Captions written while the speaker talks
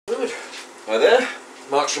Hi there,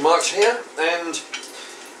 Marks from Marks here, and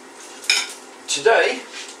today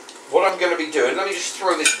what I'm going to be doing, let me just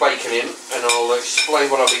throw this bacon in and I'll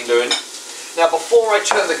explain what I've been doing. Now before I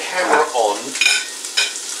turn the camera on,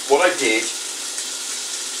 what I did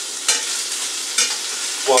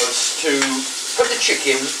was to put the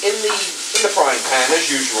chicken in the frying pan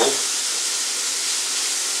as usual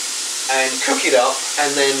and cook it up,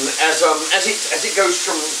 and then as it goes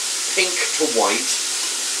from pink to white,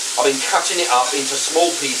 I've been cutting it up into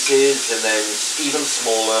small pieces and then even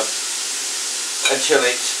smaller until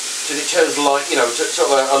it turns light, you know,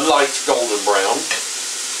 sort of a light golden brown.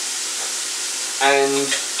 And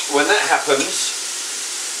when that happens,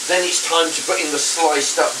 then it's time to put in the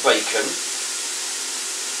sliced up bacon.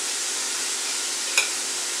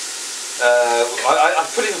 I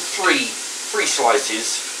put in three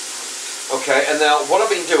slices. Okay, and now what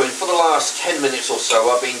I've been doing for the last 10 minutes or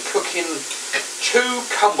so, I've been cooking two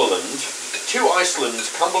Iceland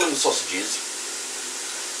Cumberland sausages,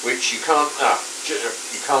 which you can't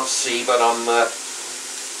see, but I'm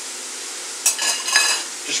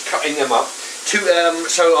just cutting them up.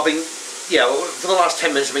 So I've been, for the last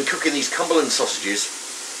 10 minutes I've been cooking these Cumberland sausages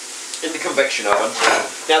in the convection oven.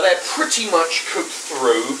 Now they're pretty much cooked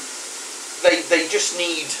through. They just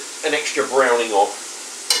need an extra browning off.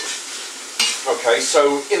 Okay,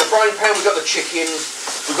 so in the frying pan we've got the chicken,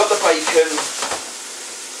 we've got the bacon.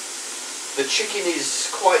 The chicken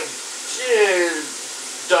is quite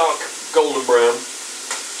dark golden brown.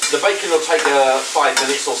 The bacon will take 5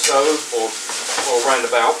 minutes or so, or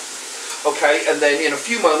roundabout. Okay, and then in a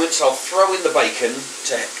few moments I'll throw in the bacon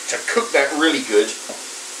to cook that really good.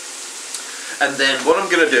 And then what I'm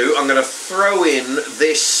going to do, I'm going to throw in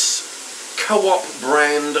this Co-op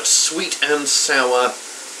brand sweet and sour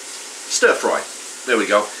stir fry. There we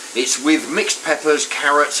go. It's with mixed peppers,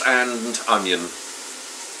 carrots and onion.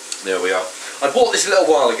 There we are. I bought this a little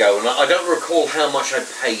while ago and I don't recall how much I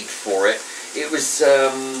paid for it. It was,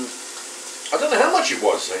 I don't know how much it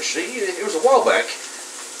was actually. It was a while back.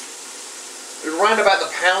 It was around about the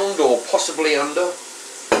 £1 or possibly under,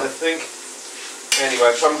 I think.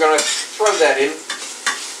 Anyway, so I'm going to throw that in.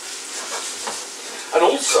 And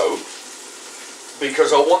also,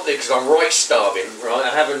 because I want it, because I'm right starving, right?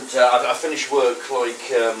 I haven't, I finished work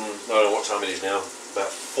like, I don't know what time it is now,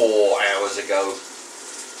 about 4 hours ago.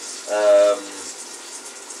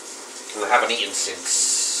 And I haven't eaten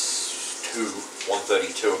since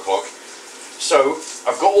 1:30, 2 o'clock. So,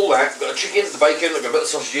 I've got all that, got the chicken, the bacon, I've got the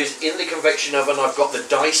sausages. In the convection oven I've got the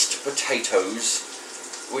diced potatoes,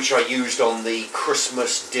 which I used on the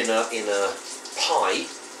Christmas dinner in a pie.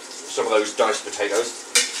 Some of those diced potatoes.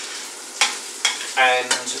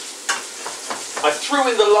 And I threw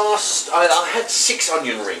in the last, I had 6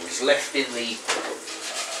 onion rings left in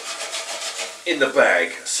the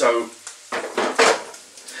bag, so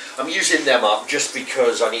I'm using them up just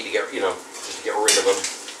because I need to get, just to get rid of them.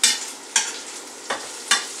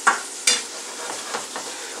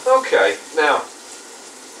 Okay, now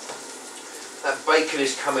that bacon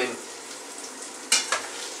is coming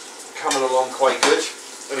along quite good.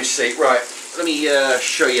 Let me see, right, let me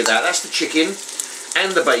show you that. That's the chicken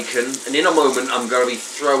and the bacon, and in a moment I'm going to be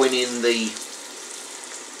throwing in the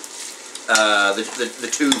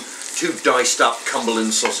two diced up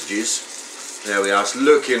Cumberland sausages. There we are. It's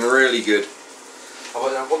looking really good. I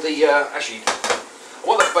want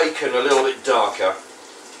the bacon a little bit darker.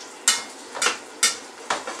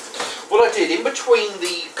 What I did in between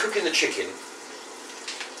cooking the chicken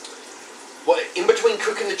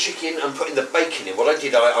and putting the bacon in, what I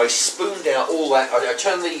did, I spooned out all that. I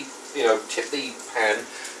turned the, tipped the pan,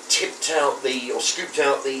 scooped out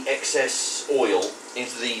the excess oil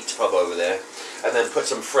into the tub over there, and then put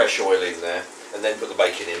some fresh oil in there, and then put the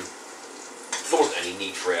bacon in. There wasn't any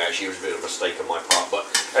need for it actually, it was a bit of a mistake on my part, but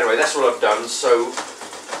anyway, that's what I've done. So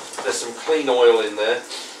there's some clean oil in there,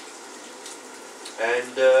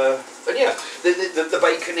 and yeah, the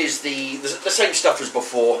bacon is the same stuff as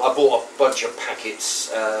before. I bought a bunch of packets.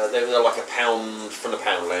 They're like £1 from the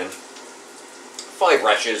Poundland. 5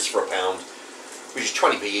 rashers for £1, which is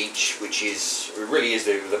 20p each, which really is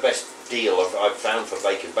the best deal I've found for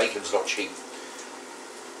bacon. Bacon's not cheap.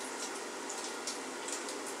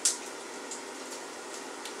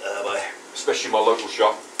 Especially my local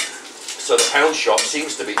shop. So the pound shop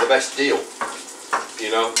seems to be the best deal.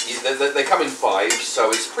 They come in 5, so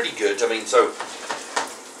it's pretty good. I mean, so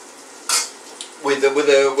with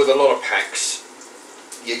a lot of packs,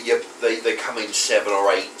 they come in 7 or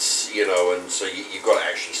 8s, and so you've got to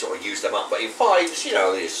actually sort of use them up. But in 5s,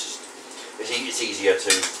 it's easier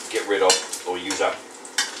to get rid of or use up.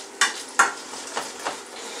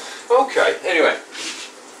 Okay, anyway,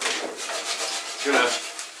 Gonna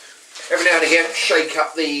every now and again shake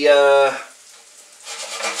up the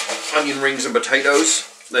onion rings and potatoes.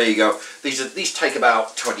 There you go. These take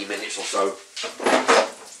about 20 minutes or so.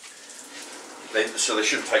 So they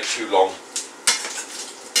shouldn't take too long.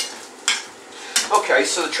 Okay,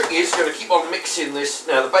 so the trick is going to keep on mixing this.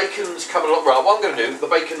 Now the bacon's coming along. Right, what I'm going to do, the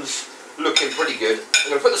bacon's looking pretty good. I'm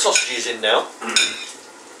going to put the sausages in now.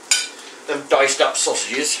 Them diced up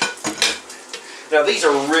sausages. Now these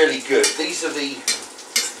are really good. These are the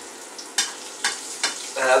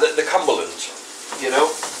Cumberland, you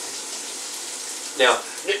know. Now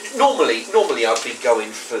normally I'd be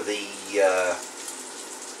going for the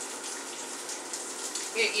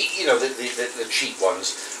you know, the cheap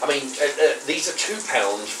ones. I mean, these are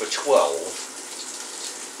 £2 for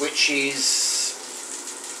 12, which is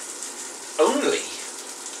only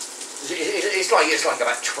it's like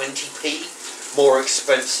about 20p more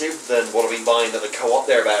expensive than what I've been buying at the Co-op.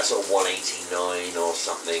 They're about sort of 189 or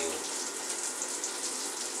something,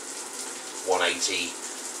 180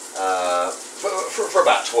 for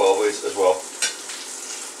about 12 as well.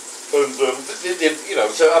 And you know,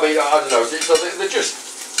 so I mean, I don't know. So they're just.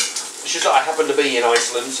 It's just that I happen to be in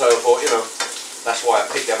Iceland, so I thought, you know, that's why I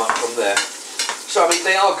picked them up from there. So I mean,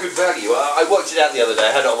 they are good value. I worked it out the other day. I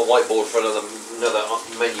had it on the whiteboard for another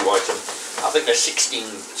menu item. I think they're 16.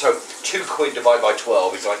 So £2 divided by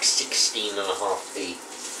 12 is like 16.5p.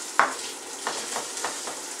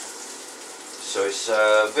 So it's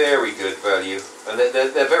very good value, and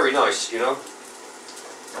they're very nice, you know.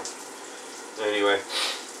 Anyway.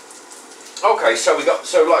 Okay, so we got,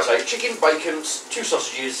 so like I say, chicken, bacon, 2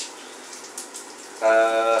 sausages.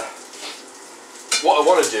 What I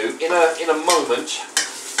want to do in a moment,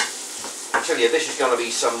 I tell you, this is going to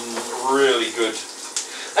be some really good.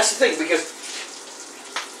 That's the thing, because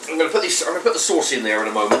I'm going to put the sauce in there in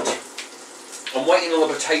a moment. I'm waiting on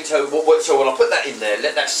the potato. So when I put that in there,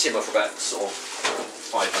 let that simmer for about sort of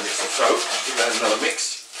 5 minutes or so. Give that another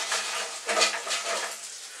mix.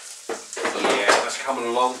 Yeah, that's coming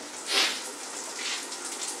along.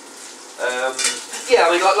 Yeah, I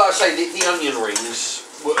mean, like I say, the onion rings,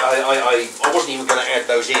 I wasn't even going to add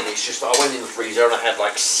those in. It's just that I went in the freezer and I had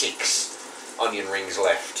like 6 onion rings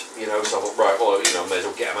left, you know, so I thought, right, well, you know, may as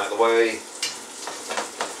well get them out of the way.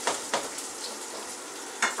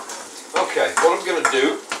 Okay, what I'm going to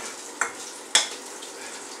do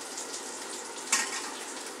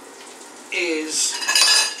is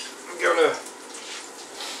I'm going to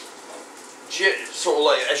sort of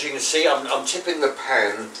like, as you can see, I'm tipping the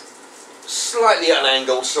pan slightly at an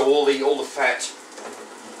angle, so all the fat,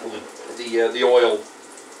 the oil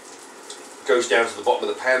goes down to the bottom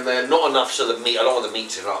of the pan there. Not enough so the meat, I don't want the meat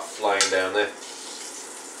to start flying down there.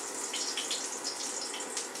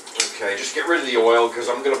 Okay, just get rid of the oil because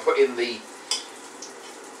I'm going to put in the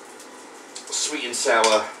sweet and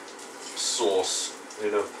sour sauce,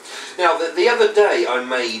 you know. Now the other day I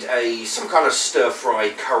made some kind of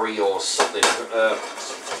stir-fry curry or something,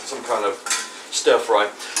 some kind of stir-fry.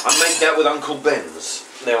 I made that with Uncle Ben's.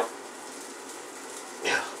 Now,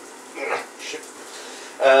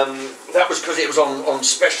 that was because it was on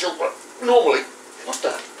special. Normally, what's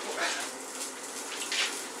that?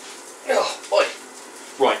 Oh boy!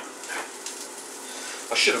 Right.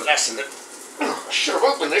 I should have I should have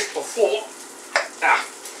opened this before.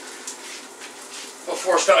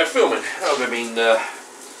 Before I started filming. That would have been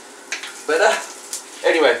better.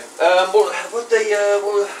 Anyway, what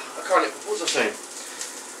was I saying?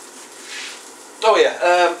 Oh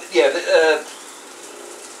yeah,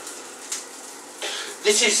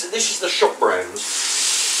 this is the shop brand.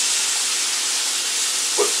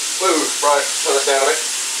 Whoa, right, turn that down a bit.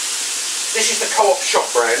 This is the Co-op shop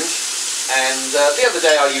brand, and the other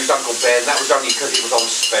day I used Uncle Ben. That was only because it was on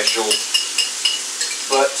special.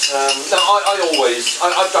 But no,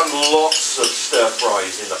 I've done lots of stir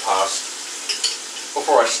fries in the past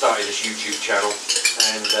before I started this YouTube channel,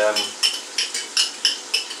 and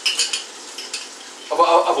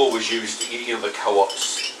I've always used, you know, the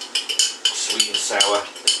Co-op's sweet and sour.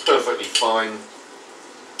 It's perfectly fine,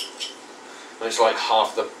 and it's like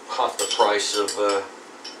half the price of the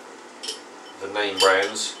name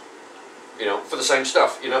brands, you know, for the same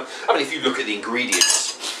stuff. You know, I mean, if you look at the ingredients,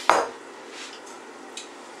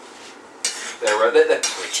 they're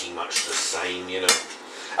pretty much the same, you know.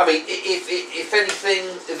 I mean, if anything,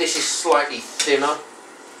 this is slightly thinner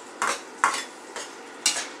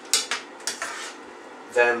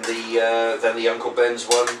than the Uncle Ben's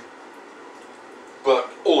one, but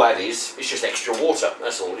all that is, it's just extra water.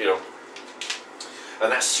 That's all, you know.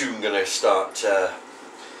 And that's soon going to start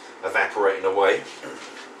evaporating away.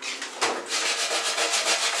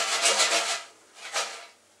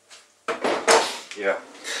 Yeah,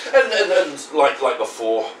 and like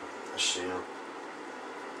before, let's see.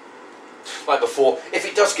 Like before, if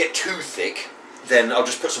it does get too thick, then I'll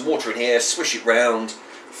just put some water in here, swish it round,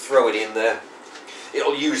 throw it in there.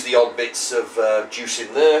 It'll use the odd bits of juice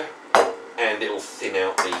in there, and it'll thin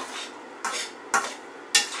out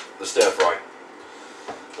the stir fry.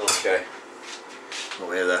 Okay.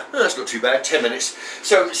 Oh, yeah, there. Oh, that's not too bad. 10 minutes.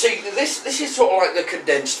 So, see, this is sort of like the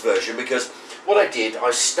condensed version, because what I did,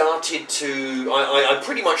 I started to... I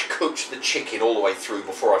pretty much cooked the chicken all the way through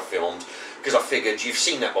before I filmed, because I figured you've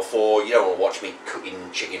seen that before. You don't want to watch me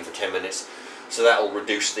cooking chicken for 10 minutes, so that'll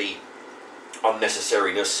reduce the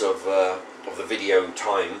unnecessariness of the video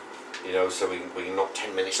time, you know, so we can knock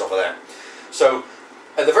 10 minutes off of that. So,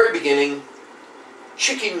 at the very beginning,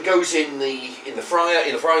 chicken goes in the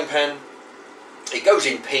frying pan. It goes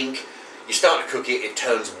in pink. You start to cook it. It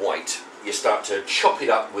turns white. You start to chop it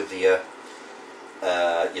up with the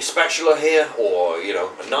your spatula here, or you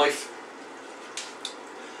know, a knife.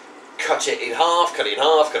 Cut it in half. Cut it in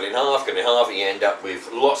half. Cut it in half. Cut it in half. And you end up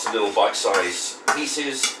with lots of little bite-sized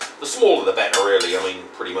pieces. The smaller the better, really. I mean,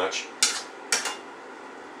 pretty much.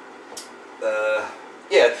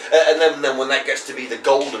 Yeah, and then when that gets to be the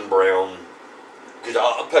golden brown, because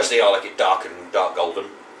personally I like it dark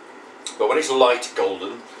golden, but when it's light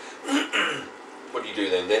golden, what do you do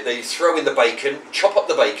then? They throw in the bacon, chop up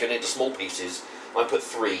the bacon into small pieces. I put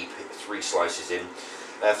three slices in.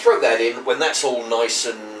 Throw that in. When that's all nice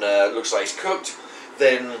and looks like it's cooked,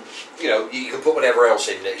 then you know you can put whatever else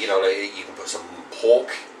in it. You know, you can put some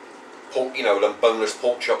pork. You know, the boneless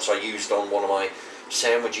pork chops I used on one of my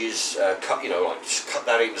sandwiches, cut, you know, like just cut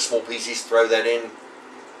that into small pieces, throw that in.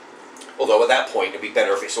 Although at that point it'd be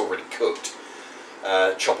better if it's already cooked.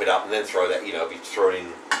 Chop it up and then throw that, you know, be thrown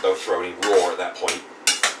in raw at that point.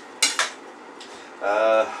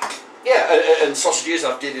 Yeah, and sausages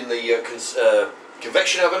I did in the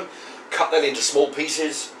convection oven. Cut that into small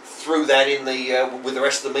pieces. Threw that in the with the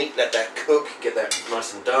rest of the meat. Let that cook. Get that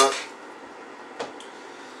nice and dark.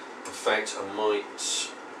 In fact, I might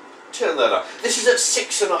turn that up. This is at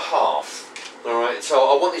 6.5. All right, so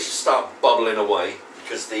I want this to start bubbling away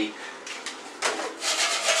because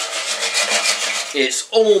it's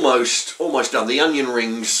almost done. The onion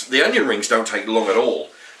rings don't take long at all.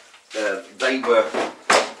 They were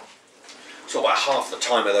sort of about half the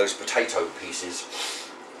time of those potato pieces.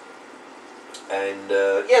 And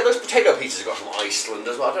yeah, those potato pieces I got from Iceland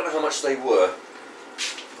as well. I don't know how much they were.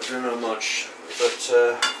 I don't know much, but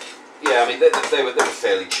yeah, I mean they were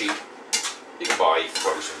fairly cheap. You can buy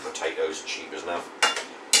frozen potatoes cheap as enough.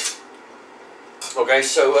 Okay,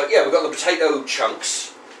 so yeah, we've got the potato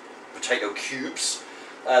chunks, potato cubes.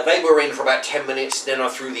 They were in for about 10 minutes. Then I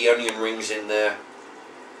threw the onion rings in there.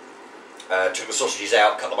 Took the sausages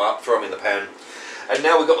out, cut them up, throw them in the pan. And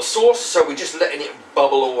now we've got the sauce, so we're just letting it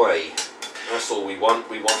bubble away. That's all we want.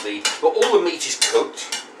 We want but all the meat is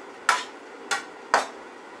cooked.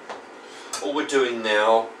 All we're doing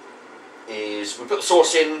now is we put the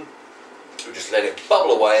sauce in. We just let it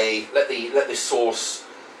bubble away. Let the sauce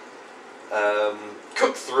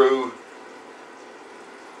cook through.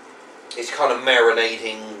 It's kind of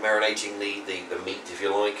marinating the meat, if you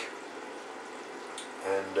like.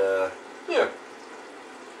 And yeah.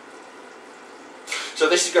 So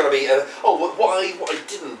this is going to be what I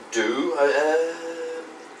didn't do.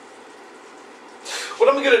 What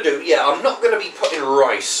am I going to do? Yeah, I'm not going to be putting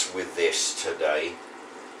rice with this today.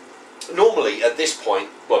 Normally at this point,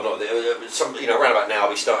 well, not you know, around about now, I'll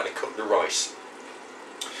be starting to cook the rice.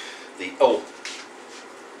 But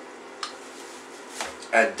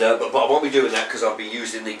I won't be doing that because I'll be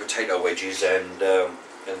using the potato wedges and the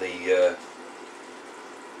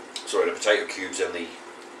potato cubes and the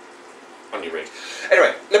onion rings.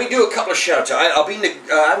 Anyway, let me do a couple of shout outs. I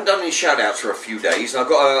haven't done any shout outs for a few days, and I've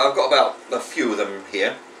got about a few of them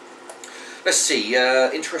here. Let's see.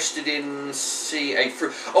 Interested in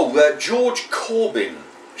fruit? Oh, George Corbin.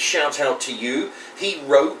 Shout out to you. He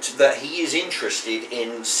wrote that he is interested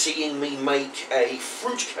in seeing me make a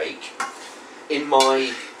fruitcake in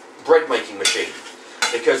my bread making machine.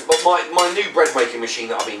 But my new bread making machine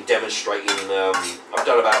that I've been demonstrating, I've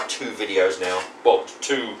done about 2 videos now. Well,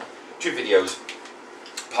 two videos,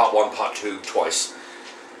 part 1, part 2, twice.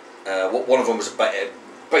 One of them was a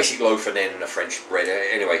basic loaf and then a French bread.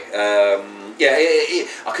 Anyway, yeah,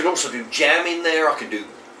 I could also do jam in there. I can do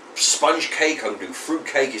sponge cake. I can do fruit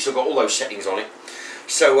cake. It's got all those settings on it.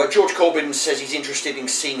 So George Corbin says he's interested in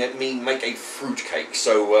seeing me make a fruit cake.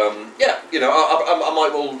 So yeah, you know, I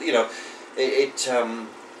might well, you know,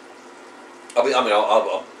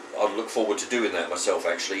 I'll look forward to doing that myself.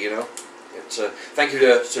 Actually, you know, thank you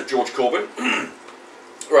to George Corbin.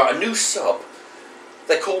 Right, a new sub.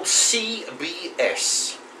 They're called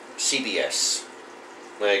CBS. CBS.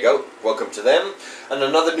 There you go. Welcome to them. And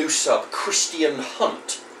another new sub, Christian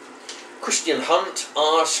Hunt. Christian Hunt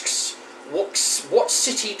asks, what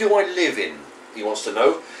city do I live in? He wants to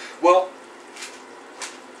know. Well,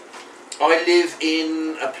 I live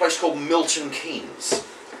in a place called Milton Keynes.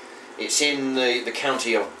 It's in the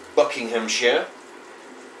county of Buckinghamshire.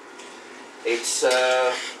 It's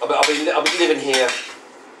I've been living here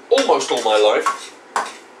almost all my life.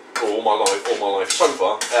 All my life so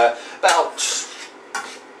far. About,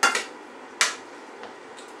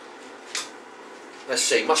 let's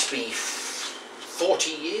see, must be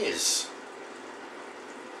 40 years.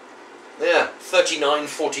 Yeah, 39,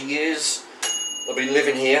 40 years I've been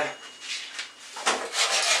living here.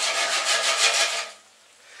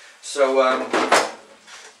 So,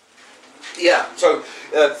 yeah, so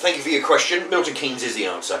thank you for your question. Milton Keynes is the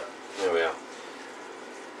answer. There we are.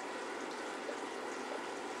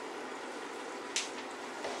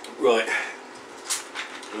 Right.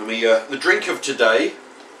 Let me, the drink of today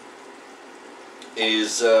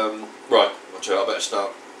is, right, I'll tell you, I better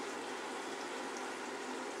start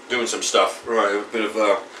doing some stuff. Right, a bit of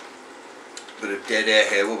dead air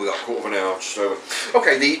here. Well, we got a quarter of an hour just over.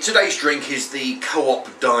 Okay, today's drink is the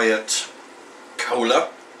Co-op Diet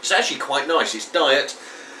Cola. It's actually quite nice. It's diet,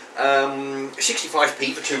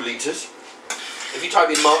 65p for 2 litres. If you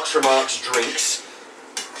type in Mark's Remarks drinks,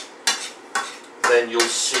 then you'll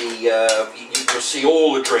see you'll see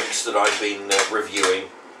all the drinks that I've been reviewing.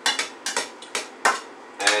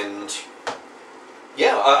 And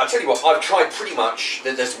yeah, I tell you what, I've tried pretty much.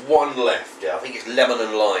 There's one left. Yeah, I think it's lemon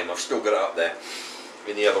and lime. I've still got it up there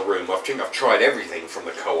in the other room. I think I've tried everything from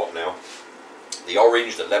the Co-op now. The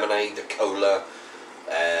orange, the lemonade, the cola,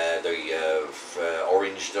 the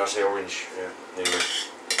orange. Did I say orange? Yeah.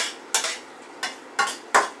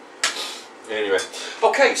 Anyway.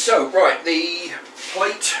 Okay, so right, the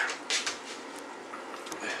plate.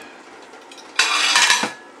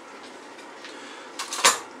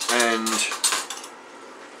 And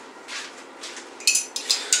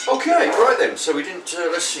okay, right then, so we didn't,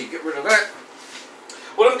 let's see, get rid of that.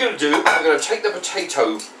 What I'm going to do, I'm going to take the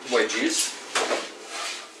potato wedges,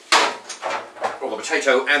 or the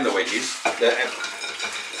potato and the wedges,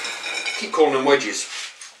 keep calling them wedges,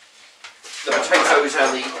 the potatoes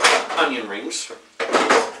and the onion rings.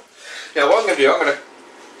 Now what I'm going to do, I'm going to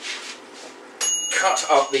cut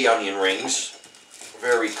up the onion rings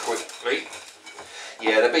very quickly.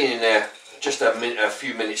 Yeah, they've been in there just a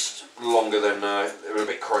few minutes longer than they were a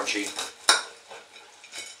bit crunchy.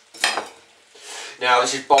 Now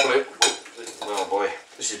this is bubbling. Oh boy,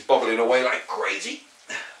 this is bubbling away like crazy.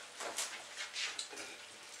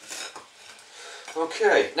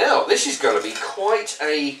 Okay, now this is going to be quite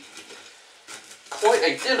a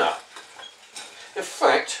dinner. In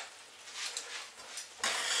fact,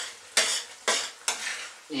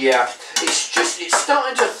 yeah, it's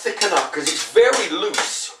starting to thicken up because it's very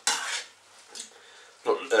loose.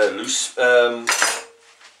 Not loose,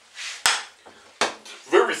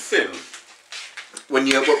 very thin. When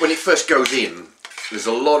it first goes in, there's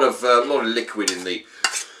a lot of liquid in the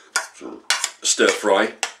stir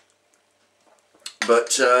fry.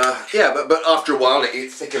 But yeah, but after a while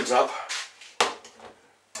it thickens up.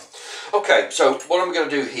 Okay, so what I'm going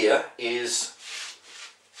to do here is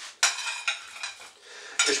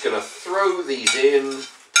just going to throw these in.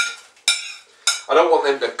 I don't want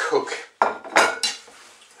them to cook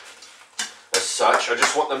as such. I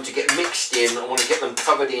just want them to get mixed in. I want to get them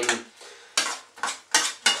covered in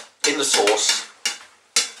the sauce.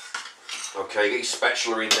 Okay, get your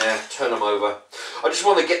spatula in there, turn them over. I just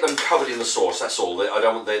want to get them covered in the sauce. That's all. They're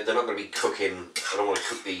not going to be cooking. I don't want to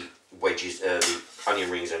cook the wedges, the onion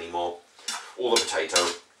rings anymore, or the potato.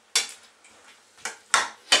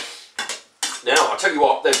 Now, I'll tell you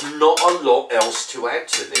what, there's not a lot else to add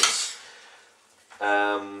to this.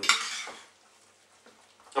 I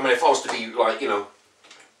mean, if I was to be, like, you know,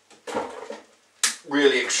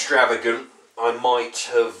 really extravagant, I might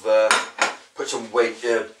have put some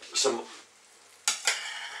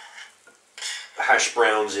hash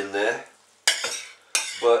browns in there.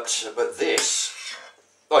 But this,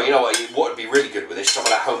 oh, you know what would be really good with this? Some of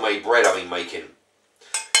that homemade bread I've been making.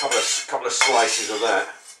 Couple of slices of that.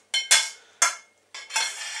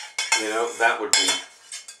 You know, that would be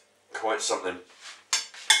quite something.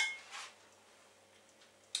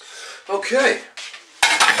 Okay.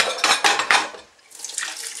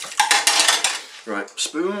 Right,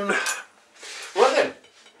 spoon. Right then,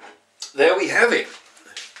 there we have it.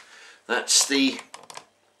 That's the...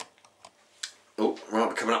 Oh, right,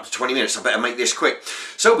 we're coming up to 20 minutes. I better make this quick.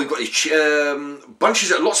 So we've got these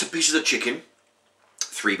lots of pieces of chicken.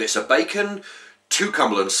 3 bits of bacon, 2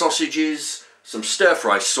 Cumberland sausages, some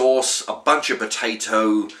stir-fry sauce, a bunch of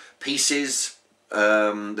potato pieces.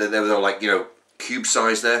 They're like, you know, cube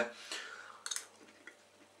size there.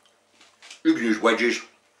 You can use wedges.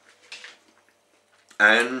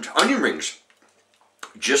 And onion rings.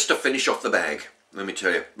 Just to finish off the bag, let me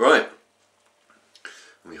tell you. Right.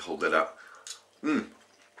 Let me hold that up.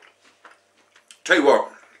 Tell you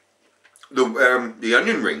what, the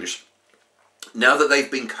onion rings, now that they've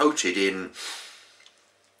been coated in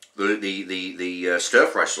the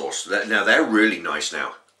stir-fry sauce, now they're really nice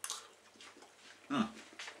now.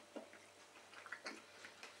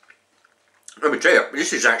 Let me tell you,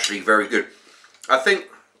 this is actually very good. I think,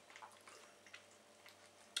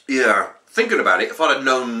 yeah, thinking about it, if I'd have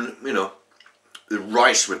known, you know, the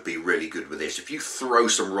rice would be really good with this. If you throw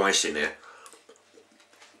some rice in there,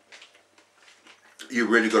 you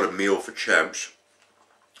really got a meal for champs.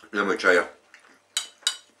 Let me tell you.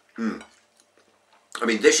 I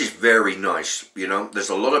mean, this is very nice, you know. There's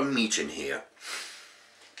a lot of meat in here.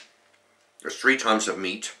 There's 3 types of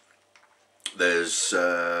meat. There's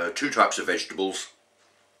 2 types of vegetables.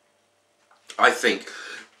 I think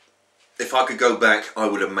if I could go back, I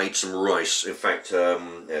would have made some rice. In fact, yeah,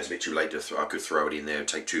 it's a bit too late to I could throw it in there and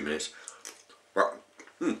take 2 minutes. But,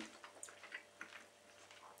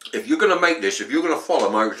 if you're going to make this, if you're going to follow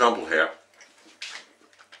my example here,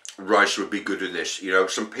 rice would be good in this. You know,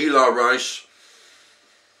 some pilau rice.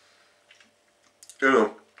 You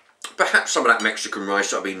know, perhaps some of that Mexican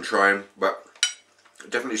rice that I've been trying, but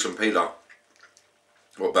definitely some pilau.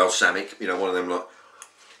 Or balsamic, you know, one of them like,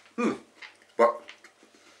 but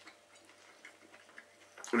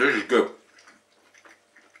this is good.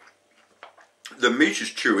 The meat is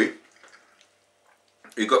chewy.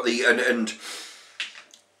 You've got the, and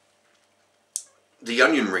the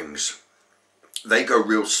onion rings, they go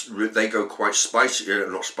quite spicy,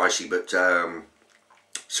 not spicy, but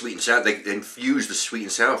sweet and sour. They infuse the sweet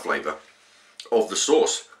and sour flavour of the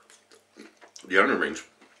sauce. The onion rings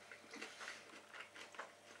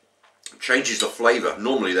changes the flavour.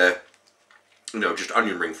 Normally they're, you know, just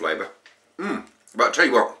onion ring flavour. But I tell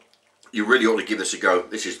you what, you really ought to give this a go.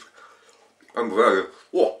 This is very,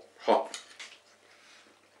 hot.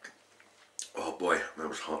 Oh boy, that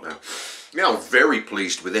was hot now. Yeah, I'm very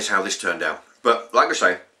pleased with this, how this turned out. But like I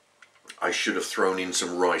say, I should have thrown in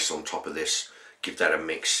some rice on top of this. Give that a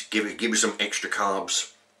mix. Give it some extra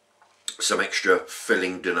carbs, some extra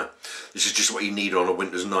filling dinner. This is just what you need on a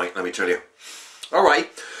winter's night, let me tell you.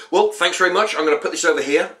 Alright, well, thanks very much. I'm going to put this over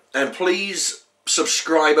here. And please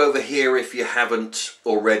subscribe over here if you haven't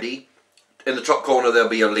already. In the top corner there'll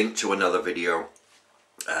be a link to another video.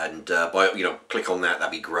 And click on that,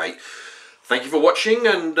 that'd be great. Thank you for watching,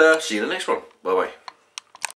 and see you in the next one. Bye-bye.